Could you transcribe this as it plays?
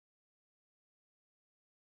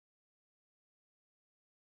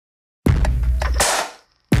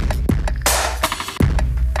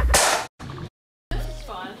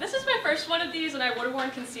first one of these, and I would have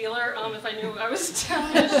worn concealer if I knew I was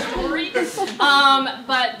telling a story.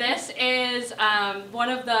 But this is one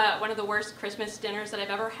of the worst Christmas dinners that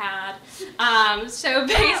I've ever had. So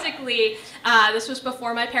basically, this was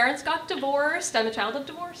before my parents got divorced. I'm a child of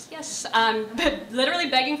divorce, yes. But literally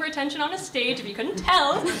begging for attention on a stage, if you couldn't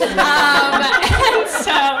tell. And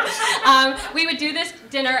so we would do this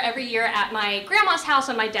dinner every year at my grandma's house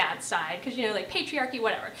on my dad's side, because, you know, like patriarchy,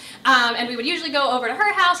 whatever. And we would usually go over to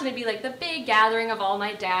her house, and it'd be like the big gathering of all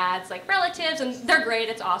my dad's like relatives, and they're great,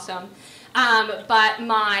 it's awesome. But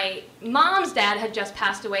my mom's dad had just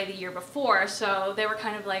passed away the year before, so they were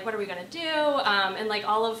kind of like, what are we gonna do? And like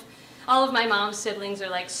all of my mom's siblings are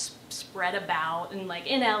like spread about, and like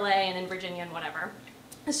in LA and in Virginia and whatever.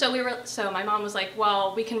 So my mom was like,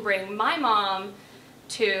 well, we can bring my mom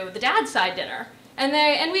to the dad's side dinner.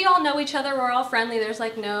 And we all know each other, we're all friendly, there's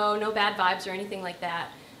like no bad vibes or anything like that.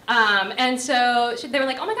 And so they were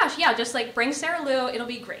like, oh my gosh, yeah, just like bring Sarah Lou, it'll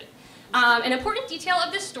be great. An important detail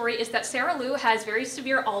of this story is that Sarah Lou has very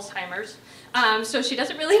severe Alzheimer's, so she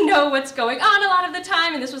doesn't really know what's going on a lot of the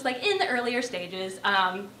time, and this was like in the earlier stages.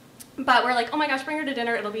 But we're like, oh my gosh, bring her to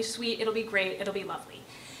dinner, it'll be sweet, it'll be great, it'll be lovely.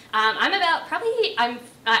 I'm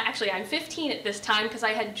 15 at this time because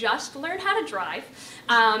I had just learned how to drive,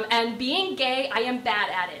 and being gay, I am bad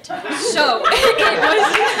at it. So it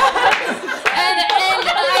was,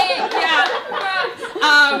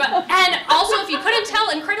 and also, if you couldn't tell,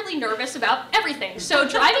 incredibly nervous about everything. So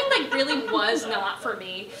driving like really was not for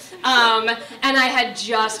me, and I had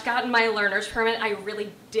just gotten my learner's permit. I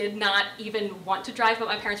really did not even want to drive, but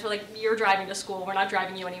my parents were like, you're driving to school, we're not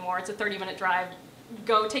driving you anymore, it's a 30-minute drive.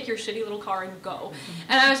 Go take your shitty little car and go.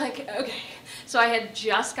 And I was like, okay. So I had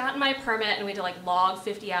just gotten my permit, and we had to like log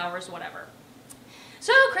 50 hours, whatever.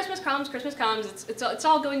 So Christmas comes, it's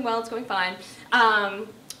all going well, it's going fine.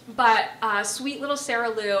 But sweet little Sarah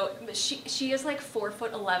Lou, she is like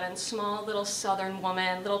 4'11", small little southern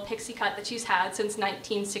woman, little pixie cut that she's had since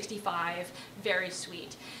 1965, very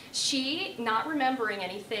sweet. She, not remembering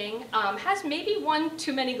anything, has maybe one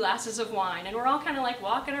too many glasses of wine, and we're all kind of like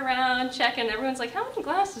walking around, checking. Everyone's like, how many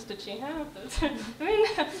glasses did she have? I mean,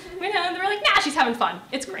 and they're like, nah, she's having fun.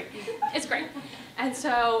 It's great. It's great. And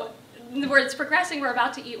so it's progressing. We're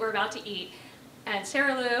about to eat. And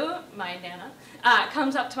Sarah Lou, my Nana,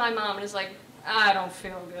 comes up to my mom and is like, I don't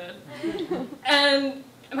feel good. And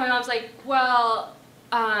my mom's like, well,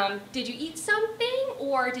 did you eat something,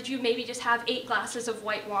 or did you maybe just have 8 glasses of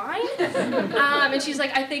white wine? And she's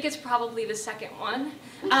like, I think it's probably the second one.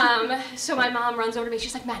 So my mom runs over to me.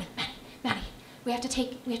 She's like, Maddie, we have to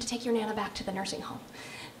take your Nana back to the nursing home.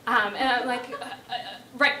 And I'm like,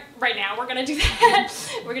 right now, we're gonna do that.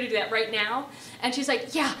 We're gonna do that right now. And she's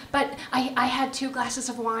like, yeah, but I had 2 glasses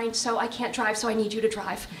of wine, so I can't drive, so I need you to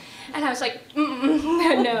drive. And I was like,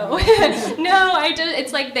 no,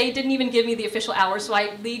 it's like they didn't even give me the official hours, so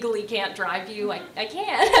I legally can't drive you. I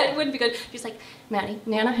can't, it wouldn't be good. She's like, Maddie,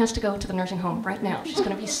 Nana has to go to the nursing home right now. She's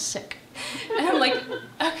gonna be sick. And I'm like,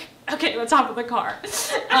 okay, let's hop in the car.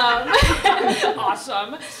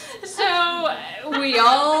 Awesome. So we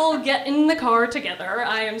all get in the car together.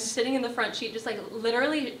 I am sitting in the front seat, just like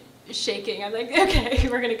literally shaking. I'm like, okay,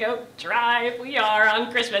 we're gonna go drive. We are on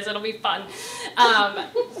Christmas, it'll be fun.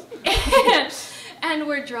 And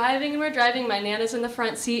we're driving. My Nana's in the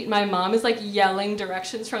front seat. My mom is like yelling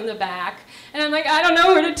directions from the back. And I'm like, I don't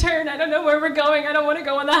know where to turn. I don't know where we're going. I don't want to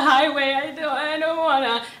go on the highway. I don't want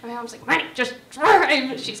to. And my mom's like, Maddie, just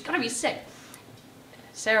drive. She's going to be sick.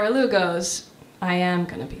 Sarah Lou goes, I am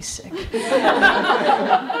going to be sick.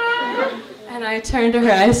 And I turn to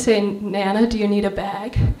her. I say, Nana, do you need a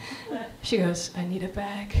bag? She goes, I need a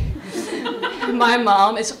bag. My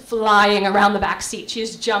mom is flying around the back seat.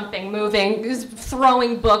 She's jumping, moving,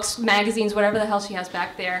 throwing books, magazines, whatever the hell she has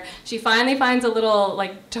back there. She finally finds a little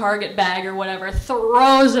like Target bag or whatever,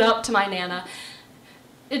 throws it up to my Nana.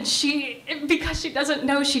 And because she doesn't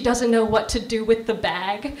know what to do with the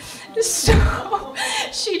bag. So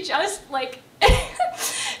she just like,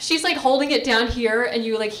 she's like holding it down here, and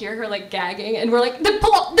you like hear her like gagging, and we're like,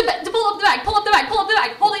 pull up the bag, hold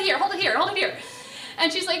it here.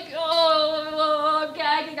 And she's like, oh, I'm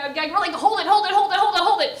gagging. We're like, hold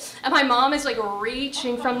it. And my mom is like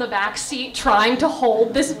reaching from the back seat, trying to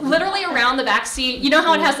hold this literally around the back seat. You know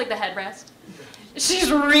how it has like the headrest?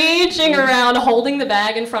 She's reaching around, holding the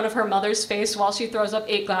bag in front of her mother's face while she throws up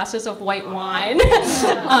 8 glasses of white wine.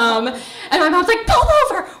 And my mom's like, pull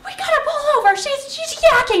over! We gotta pull over! She's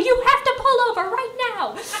yakking! You have to pull over right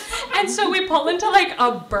now! And so we pull into like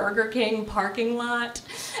a Burger King parking lot.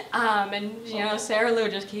 And you know, Sarah Lou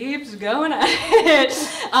just keeps going at it.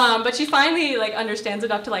 But she finally like understands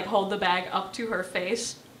enough to like hold the bag up to her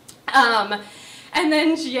face. And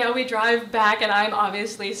then, yeah, we drive back, and I'm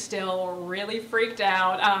obviously still really freaked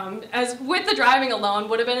out. As with the driving alone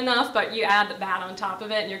would have been enough, but you add that on top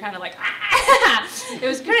of it, and you're kind of like, ah! It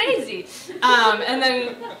was crazy. And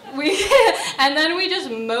then we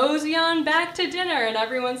just mosey on back to dinner, and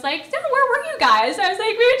everyone's like, so where were you guys? I was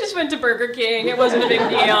like, we just went to Burger King. It wasn't a big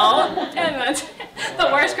deal. And that's the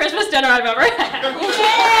worst Christmas dinner I've ever had.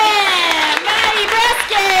 Yeah, Maddie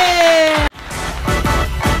Briskin!